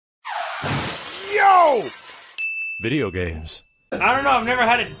Yo! Video games. I don't know, I've never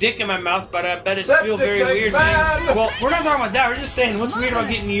had a dick in my mouth, but I bet it feels very weird. Well, we're not talking about that, we're just saying what's weird about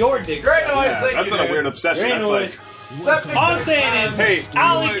getting your dick. Great noise, Yeah, that's not a weird obsession. Great That's noise. like, All I'm saying is, hey,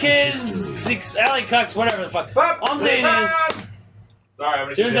 alley kids, alley cucks, whatever the fuck. All I'm saying is, sorry,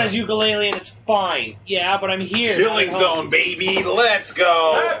 I'm Soon has ukulele and it's fine. Yeah, but I'm here. Killing Zone, baby. Let's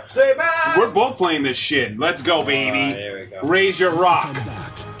go. Pepsi Man. We're both playing this shit. Let's go, baby. There we go. Raise your rock.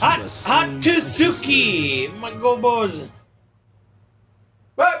 Hot Tusuki, my gobos.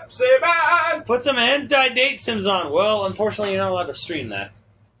 Pepsi Man. Put some anti-date sims on. Well, unfortunately, you're not allowed to stream that.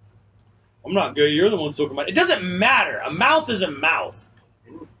 I'm not gay. You're the one talking about it. It doesn't matter. A mouth is a mouth.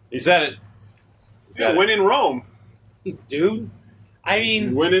 He said it. Yeah, win in Rome. Dude. I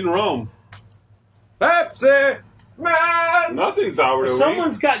mean... Win in Rome. Pepsi Man. Nothing's sour to me.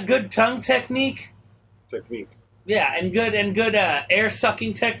 Someone's got good tongue technique. Technique. Yeah, and good air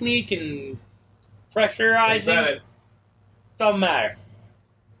sucking technique and pressurizing. He said it. Doesn't matter.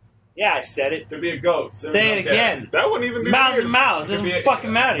 Yeah, I said it. Could be a goat. Say it again. That wouldn't even be Mouth weird. is mouth. Doesn't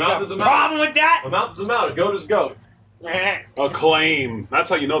fucking matter. You Mouth got is a a mouth. problem with that? A mouth is a mouth. A goat is a goat. Acclaim. That's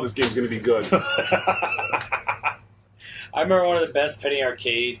how you know this game's going to be good. I remember one of the best Penny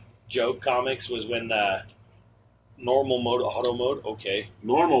Arcade joke comics was when normal mode, auto mode, okay.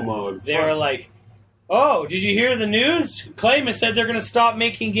 Normal mode. They were like, oh, did you hear the news? Claim has said they're going to stop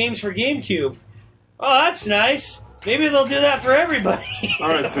making games for GameCube. Oh, that's nice. Maybe they'll do that for everybody. All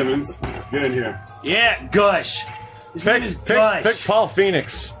right, Simmons. Get in here. Yeah, Gush. His name is Gush. Pick Paul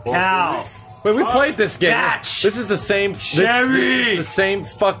Phoenix. Cow. Wait, we played this game. Batch. This is the same. This is the same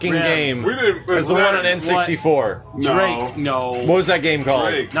fucking Red. game We didn't, as the one on N64. No. Drake. No. What was that game called?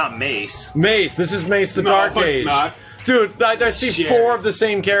 Drake. Not Mace. Mace. This is Mace the No, Dark it's Age. not. Dude, I see Shit. 4 of the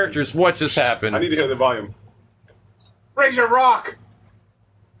same characters. What just happened? I need to hear the volume. Raise your rock.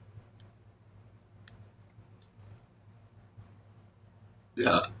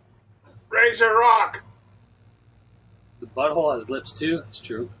 Raise your rock. The butthole has lips too. That's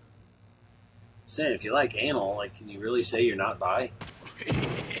true. I'm saying, if you like anal, like, can you really say you're not bi?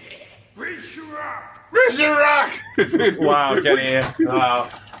 Raise your rock. Raise your rock. Wow, Kenny. Wow.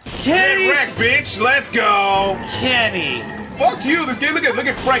 Kenny! Get wrecked, bitch. Let's go. Kenny! Fuck you. This game. Look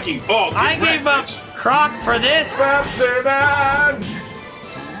at Frankie. Oh, get I wrecked, gave up bitch. Croc for this! Pepsi Man.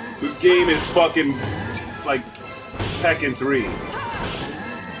 This game is fucking like Tekken 3.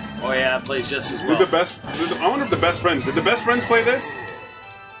 Oh yeah, it plays just as Did well. the best? I wonder if the best friends. Did the best friends play this?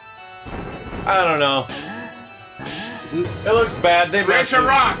 I don't know. It looks bad. They Raise your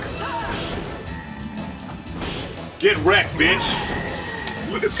rock. Get wrecked, bitch.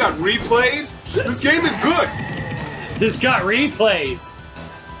 Look, it's got replays. This game is good. It's got replays!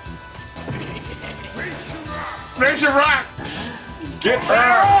 Raise your rock. Get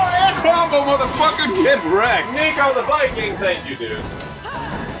wrecked. Oh, air combo, motherfucker. Get wrecked. Nico the Viking. Thank you, dude.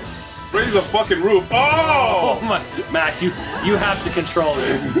 Raise the fucking roof. Oh. Oh my... Matt, you have to control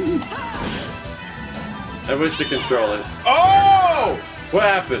this. I wish to control it. Oh. What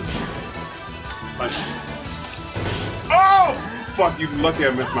happened? Punch. Oh. Fuck you. Lucky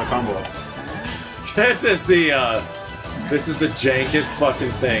I missed my combo. This is the jankest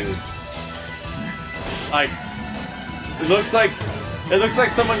fucking thing. Like, it looks like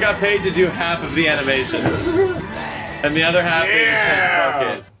someone got paid to do half of the animations, and the other half they just said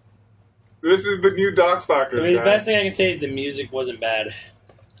fuck it. This is the new Darkstalkers. I mean, the guys. best thing I can say is the music wasn't bad.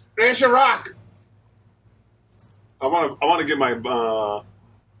 Raise your rock. I want to get my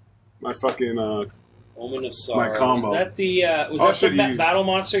my fucking Omen of Sorrow. My combo. Was that the Battle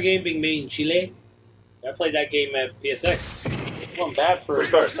Monster game being made in Chile? I played that game at PSX. It wasn't bad for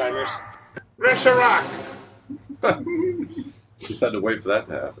first timers. Raise your rock. Just had to wait for that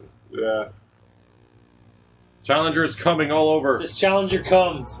to happen. Yeah. Challenger's coming all over. This Challenger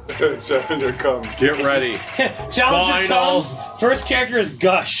comes. Challenger comes. Get ready. Challenger Final. comes. First character is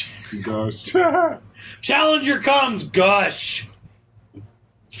Gush. Gosh. Challenger comes. Gush.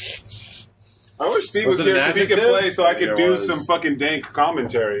 I wish Steve Was was it here an so he could adjective? play so I could It do was. some fucking dank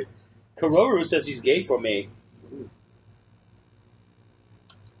commentary. Kororu says he's gay for me.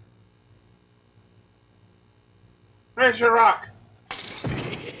 Raise your rock.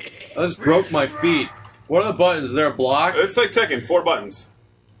 I just broke my feet. What are the buttons? Is there a block? It's like Tekken, 4 buttons.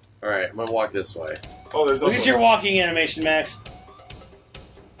 Alright, I'm gonna walk this way. Oh, there's Look also at your walking animation, Max.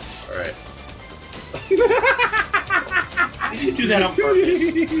 Alright. Did you do that on purpose?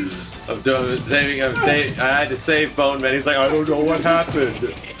 I had to save Bone Man. He's like, I don't know what happened.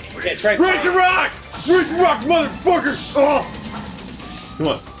 Okay, try. Raise your rock! Raise your rock, motherfucker! Oh! Come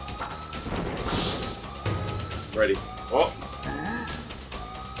on. Ready. Oh.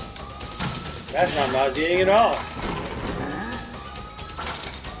 That's not nauseating at all.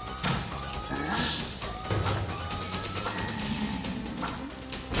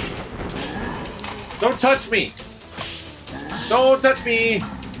 Don't touch me! Don't touch me!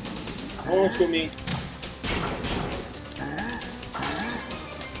 Don't shoot me.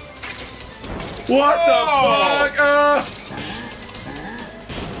 What the fuck?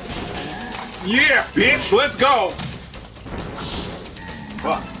 Yeah, bitch, let's go!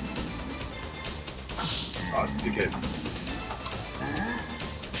 Fuck. Oh, dickhead.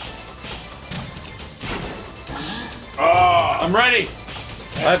 Oh, I'm ready!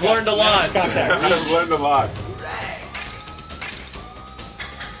 I've learned a lot. Got that. I've learned a lot.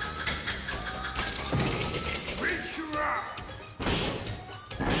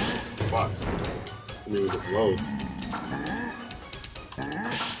 Fuck. I mean, with the blows.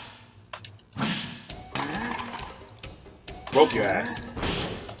 Broke your ass.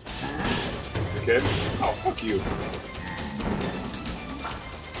 Okay? Oh, fuck you.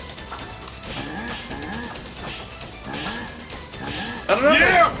 I don't know.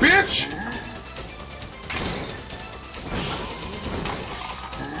 Yeah, bitch!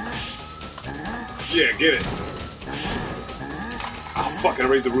 Yeah, get it. Oh, fuck, I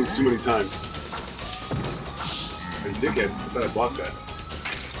raised the roof too many times. Hey, dickhead, I thought I blocked that.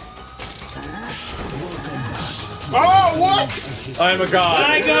 Oh, what? I am a god.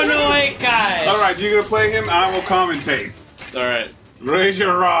 I go no eight guy. Alright, you gonna play him? I will commentate. Alright. Raise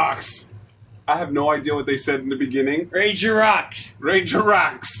your rocks. I have no idea what they said in the beginning. Raise your rocks. Raise your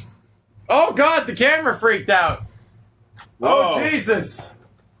rocks. Oh god, the camera freaked out. Whoa. Oh Jesus.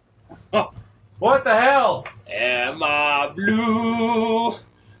 Oh. What the hell? Am I blue?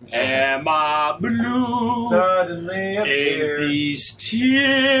 Am I blue? Suddenly Ain't appeared. these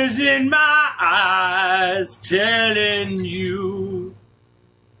tears in my eyes telling you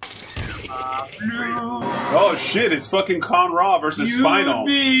I'm blue? Oh shit, it's fucking Conra versus Spinal. You'd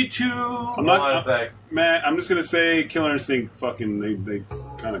be too. I'm not, Hold on a sec. man, I'm just gonna say Killer Instinct fucking, they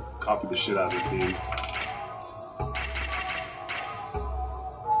kind of copied the shit out of this game.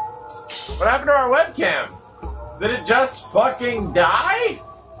 What happened to our webcam? Did it just fucking die?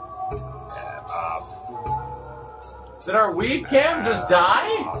 Did our webcam just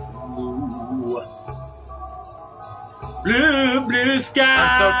die? Blue, blue sky.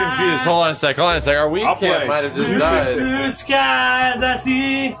 I'm so confused. Hold on a sec. Hold on a sec. Our I'll play. webcam might have just You fix it. died. Blue skies, I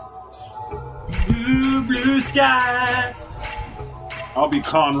see. Blue, blue skies. I'll be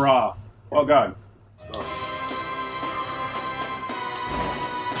Conra. Oh god.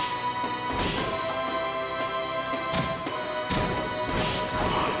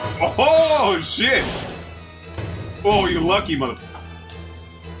 Oh shit! Oh, you lucky mother.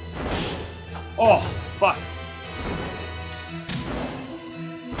 Oh, fuck.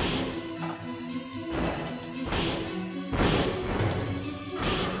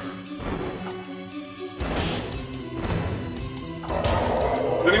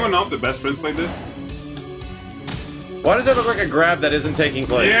 Does anyone know if the best friends played this? Why does that look like a grab that isn't taking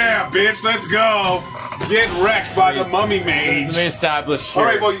place? Yeah, bitch, let's go! Get wrecked by the mummy Let me mage! establish here.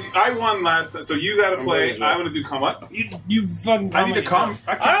 Alright, well, I won last time, so you gotta play. I'm gonna do come up. You fucking. I need to come.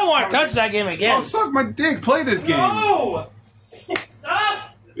 I don't want to touch that game again. Oh, suck my dick! Play this game! No! It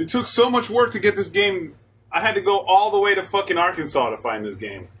sucks! It took so much work to get this game. I had to go all the way to fucking Arkansas to find this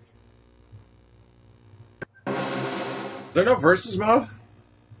game. Is there no versus mode?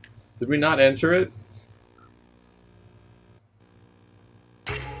 Did we not enter it?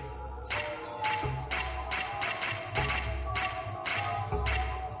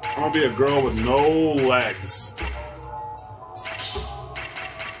 I'm gonna be a girl with no legs.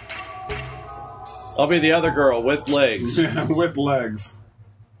 I'll be the other girl with legs. With legs.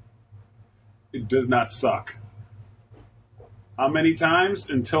 It does not suck. How many times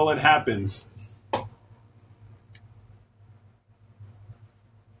until it happens?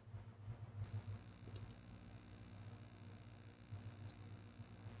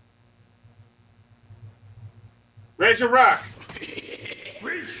 Raise your rock.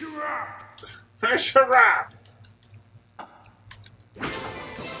 Raise your rock. Raise your rock.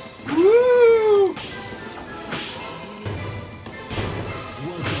 Woo!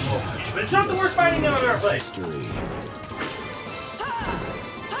 But it's not the worst fighting game I've ever played.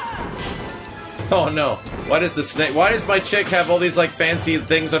 Oh no. Why does the snake... Why does my chick have all these, like, fancy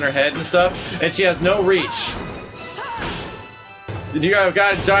things on her head and stuff, and she has no reach? You have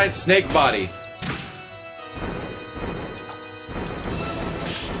got a giant snake body.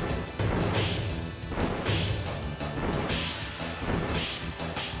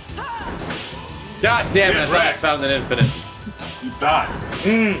 God damn it, I thought I found an infinite. You thought.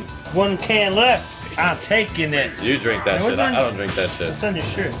 1 can left. I'm taking it. You drink that Hey, shit. what's on- I don't drink that shit. What's on your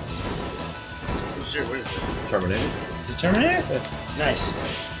shirt? Shirt, what is it? Terminator. The Terminator? Nice.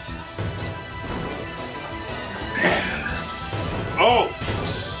 Oh!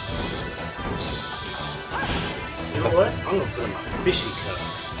 You know what? I'm gonna put in my fishy cup.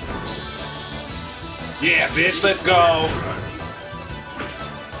 Yeah, bitch, let's go!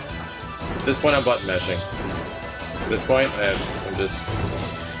 At this point, I'm button mashing. At this point, I'm just...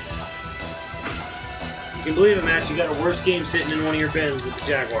 You can believe it, Matt. You got a worse game sitting in one of your bins with the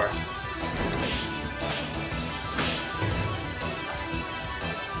Jaguar.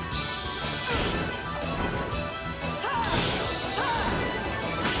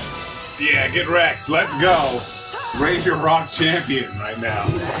 Yeah, get wrecked. Let's go. Raise your rock champion right now.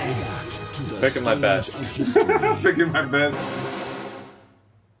 Picking my best. Picking my best.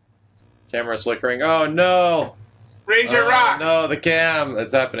 Camera's flickering. Oh no! Raise your rock. No, the cam.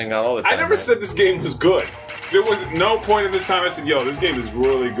 It's happening not all the time. I never man. said this game was good. There was no point in this time I said, yo, this game is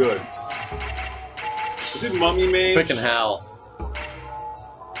really good. Is it Mummy Mage? Picking Hal.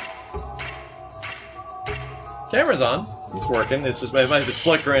 Camera's on. It's working. It's just it's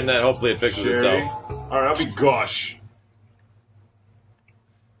flickering. That hopefully it fixes Sherry. itself. Alright, I'll be gosh.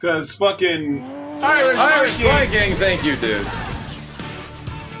 Cause fucking Irish Viking. Thank you, dude.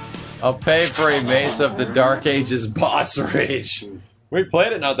 I'll pay for a Mace of the Dark Ages boss rage. We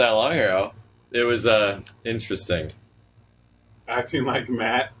played it not that long ago. It was interesting. acting like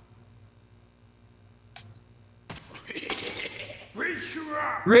Matt. Rage your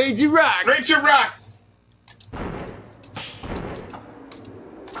rock. Rage your rock.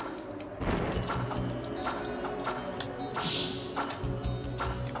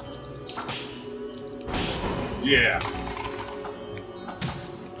 Yeah.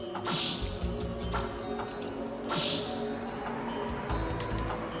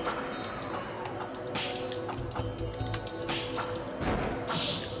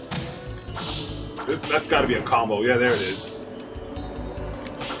 That's got to be a combo. Yeah, there it is.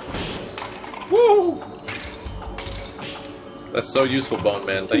 Woo! That's so useful, Bone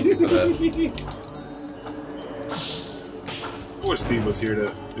Man. Thank you for that. I wish Steve was here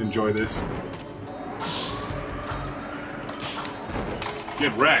to enjoy this.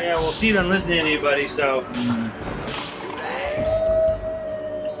 Get wrecked. Yeah, well, Steve doesn't listen to anybody, so...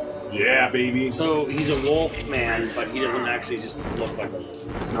 Yeah, baby. So, he's a wolf man, but he doesn't actually just look like a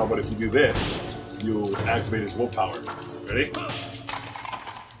wolf. No, but if you do this, you'll activate his wolf power. Ready?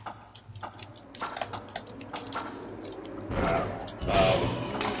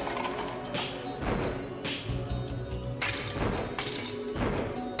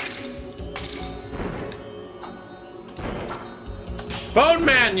 Bone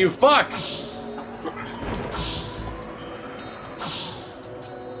Man, you fuck!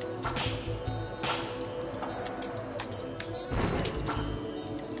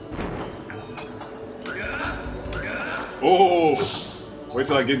 Oh! Wait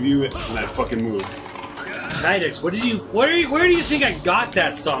till I give you it in that fucking move. Tidix, where do you think I got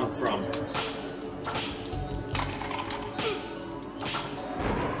that song from?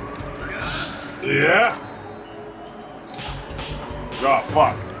 Yeah? Oh,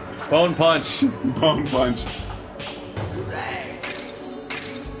 fuck. Bone Punch. Bone punch.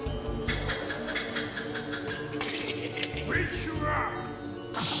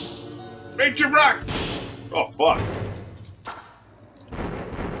 Rage your rock! Oh, fuck.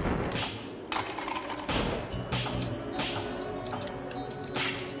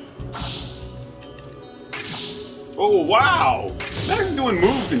 Oh, wow! That is doing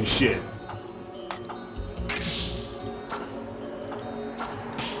moves and shit.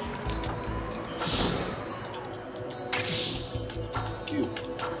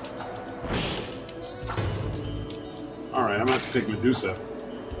 Alright, I'm gonna have to pick Medusa.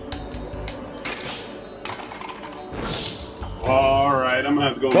 Alright, I'm gonna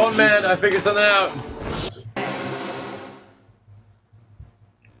have to go. Bone Man, I figured something out.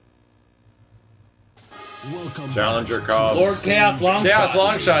 Challenger Cobbs. Lord Chaos Longshot. Chaos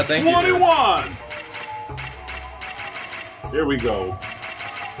Longshot, thank you. 21! Here we go.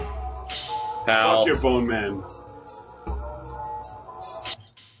 Pal. Fuck your Bone Man.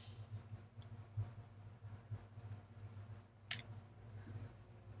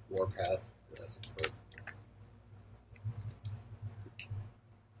 Warpath.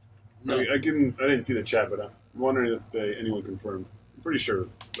 No. I didn't see the chat, but I'm wondering if anyone confirmed. I'm pretty sure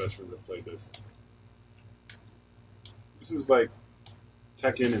best friends have played this. This is like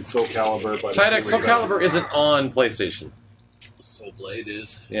Tekken and Soul Calibur. But Tidek, Soul Calibur isn't on PlayStation. Soul Blade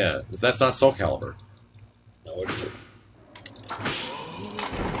is. Yeah, that's not Soul Calibur. No, it's.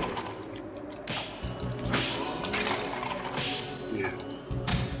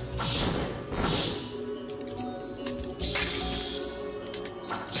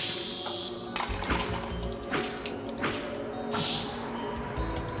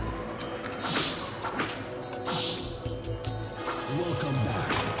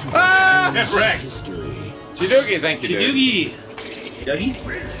 Get wrecked. Chidugi, thank you, dude. Chidugi. Dougie?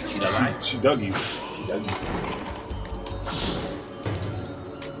 Chidugi? She Dougie's. She Dougie's.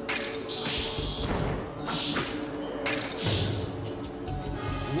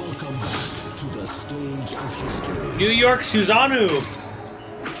 Welcome back to the stage of history. New York, Susano.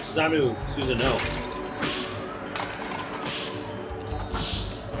 Susano.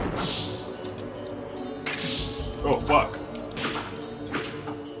 Oh, fuck.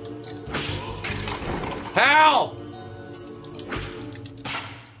 Hal!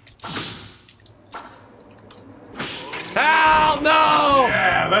 Hal, no!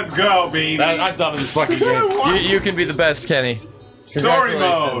 Yeah, let's go, baby. I'm done with this fucking game. You can be the best, Kenny. Story mode.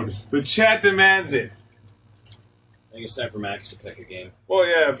 Congratulations. The chat demands it. I think it's time for Max to pick a game. Well,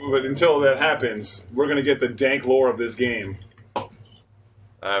 yeah, but until that happens, we're gonna get the dank lore of this game.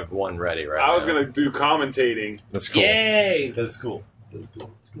 I have one ready right now. I was gonna do commentating. That's cool. Yay! That's cool. That's cool.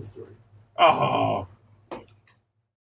 It's a cool story. Oh,